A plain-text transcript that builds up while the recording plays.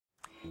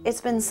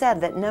It's been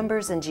said that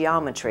numbers and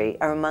geometry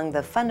are among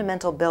the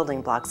fundamental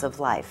building blocks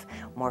of life.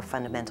 More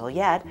fundamental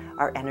yet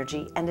are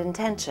energy and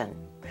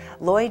intention.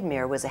 Lloyd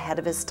Mear was ahead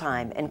of his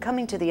time in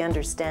coming to the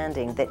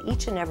understanding that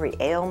each and every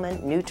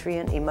ailment,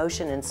 nutrient,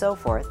 emotion, and so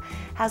forth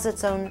has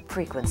its own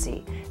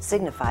frequency,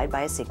 signified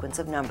by a sequence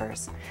of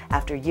numbers.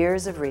 After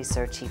years of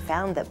research, he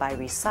found that by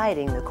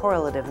reciting the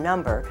correlative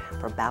number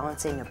for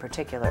balancing a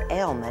particular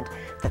ailment,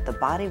 that the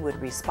body would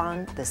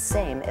respond the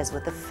same as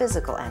with a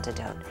physical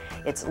antidote.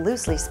 It's,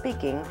 loosely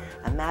speaking,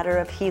 a matter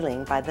of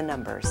healing by the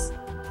numbers.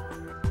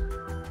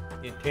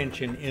 The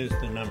intention is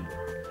the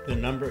number. The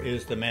number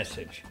is the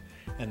message.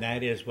 And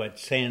that is what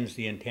sends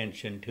the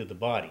intention to the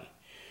body.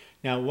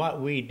 Now, what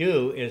we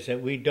do is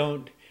that we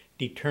don't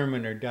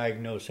determine or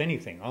diagnose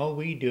anything. All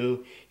we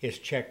do is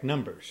check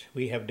numbers.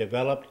 We have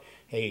developed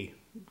a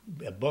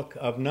book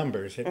of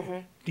numbers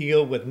that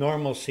deal with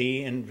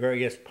normalcy in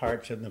various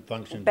parts of the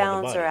functions of the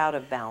body. Balance or out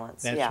of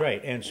balance. That's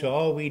right. And so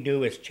all we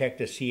do is check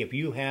to see if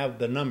you have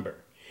the number.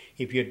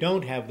 If you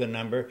don't have the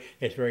number,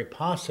 it's very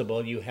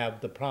possible you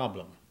have the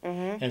problem.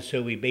 And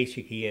so we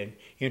basically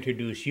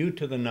introduce you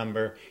to the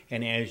number,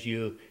 and as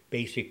you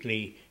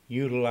basically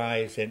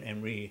utilize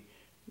and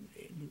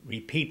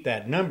repeat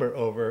that number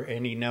over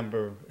any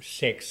number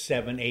 6,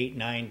 7, 8,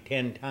 9,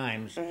 10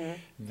 times,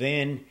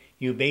 then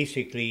you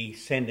basically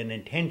send an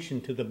intention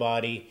to the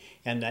body,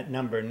 and that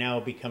number now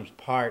becomes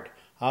part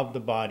of the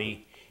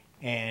body,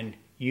 and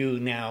you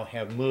now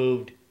have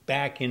moved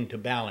back into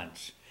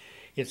balance.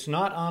 It's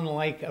not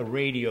unlike a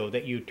radio,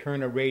 that you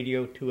turn a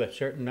radio to a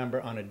certain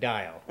number on a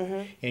dial,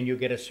 and you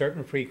get a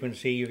certain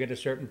frequency, you get a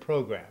certain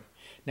program.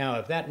 Now,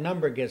 if that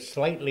number gets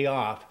slightly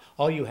off,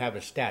 all you have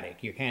is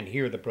static. You can't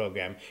hear the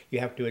program. You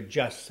have to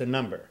adjust the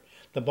number.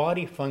 The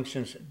body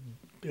functions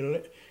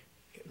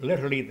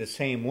literally the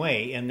same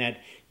way, in that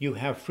you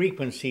have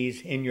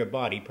frequencies in your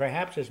body,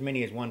 perhaps as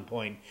many as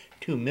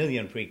 1.2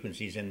 million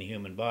frequencies in the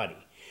human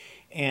body.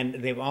 And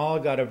they've all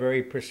got a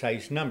very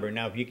precise number.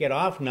 Now, if you get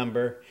off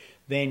number,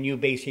 then you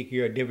basically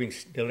are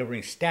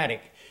delivering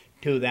static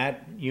to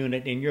that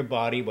unit in your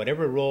body,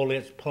 whatever role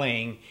it's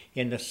playing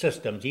in the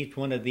systems. Each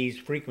one of these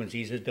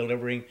frequencies is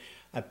delivering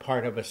a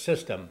part of a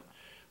system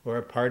or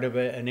a part of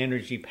an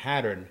energy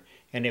pattern.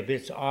 And if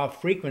it's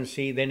off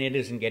frequency, then it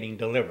isn't getting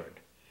delivered.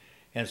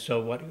 And so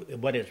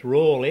what its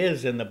role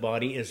is in the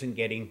body isn't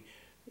getting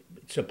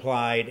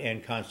supplied,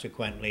 and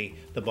consequently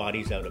the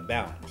body's out of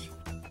balance.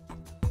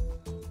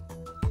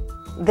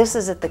 This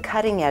is at the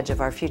cutting edge of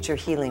our future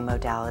healing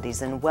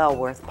modalities and well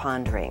worth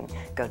pondering.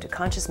 Go to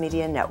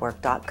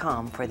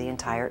ConsciousMediaNetwork.com for the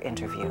entire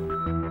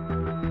interview.